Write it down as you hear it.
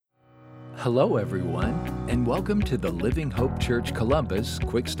Hello, everyone, and welcome to the Living Hope Church Columbus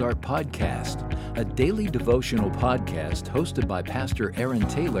Quick Start Podcast, a daily devotional podcast hosted by Pastor Aaron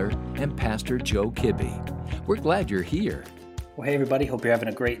Taylor and Pastor Joe Kibbe. We're glad you're here. Well, hey everybody, hope you're having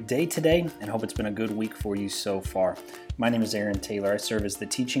a great day today and hope it's been a good week for you so far. My name is Aaron Taylor. I serve as the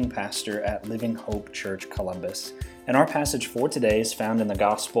teaching pastor at Living Hope Church Columbus. And our passage for today is found in the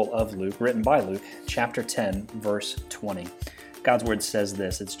Gospel of Luke, written by Luke, chapter 10, verse 20. God's word says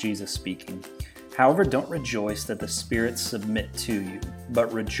this, it's Jesus speaking. However, don't rejoice that the spirits submit to you,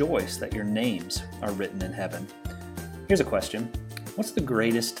 but rejoice that your names are written in heaven. Here's a question. What's the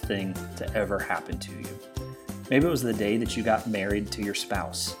greatest thing to ever happen to you? Maybe it was the day that you got married to your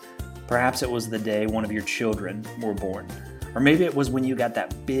spouse. Perhaps it was the day one of your children were born. Or maybe it was when you got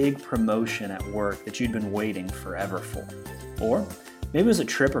that big promotion at work that you'd been waiting forever for. Or maybe it was a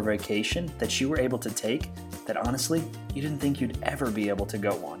trip or vacation that you were able to take that honestly, you didn't think you'd ever be able to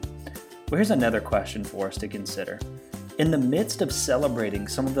go on. Well, here's another question for us to consider. In the midst of celebrating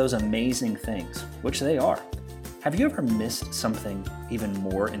some of those amazing things, which they are, have you ever missed something even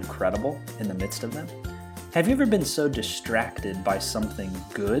more incredible in the midst of them? Have you ever been so distracted by something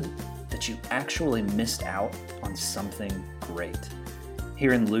good that you actually missed out on something great?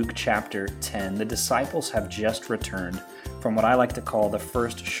 Here in Luke chapter 10, the disciples have just returned from what I like to call the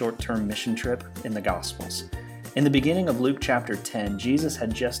first short-term mission trip in the Gospels. In the beginning of Luke chapter 10, Jesus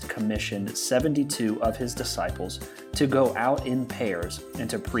had just commissioned 72 of his disciples to go out in pairs and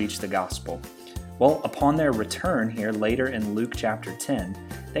to preach the gospel. Well, upon their return here later in Luke chapter 10,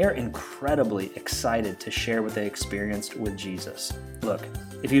 they are incredibly excited to share what they experienced with Jesus. Look,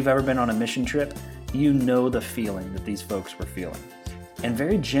 if you've ever been on a mission trip, you know the feeling that these folks were feeling. And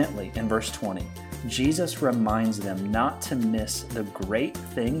very gently in verse 20, Jesus reminds them not to miss the great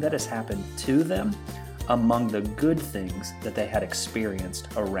thing that has happened to them among the good things that they had experienced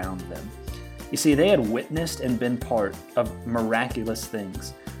around them. You see, they had witnessed and been part of miraculous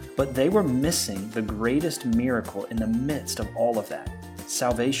things, but they were missing the greatest miracle in the midst of all of that,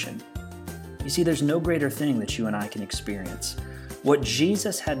 salvation. You see, there's no greater thing that you and I can experience. What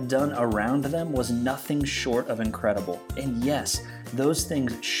Jesus had done around them was nothing short of incredible. And yes, those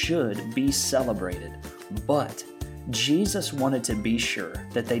things should be celebrated. But Jesus wanted to be sure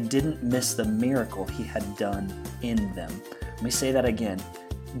that they didn't miss the miracle he had done in them. Let me say that again.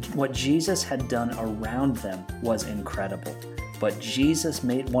 What Jesus had done around them was incredible. But Jesus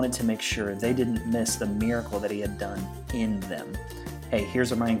wanted to make sure they didn't miss the miracle that he had done in them. Hey,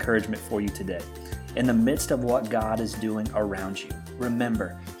 here's my encouragement for you today. In the midst of what God is doing around you,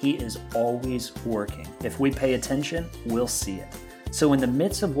 remember, he is always working. If we pay attention, we'll see it. So in the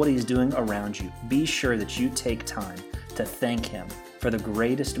midst of what he's doing around you, be sure that you take time to thank him for the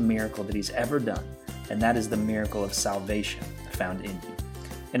greatest miracle that he's ever done, and that is the miracle of salvation found in you.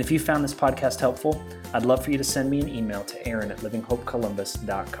 And if you found this podcast helpful, I'd love for you to send me an email to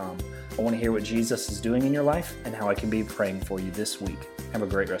aaron@livinghopecolumbus.com. I want to hear what Jesus is doing in your life and how I can be praying for you this week. Have a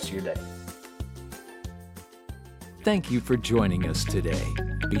great rest of your day. Thank you for joining us today.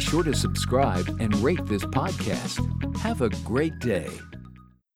 Be sure to subscribe and rate this podcast. Have a great day.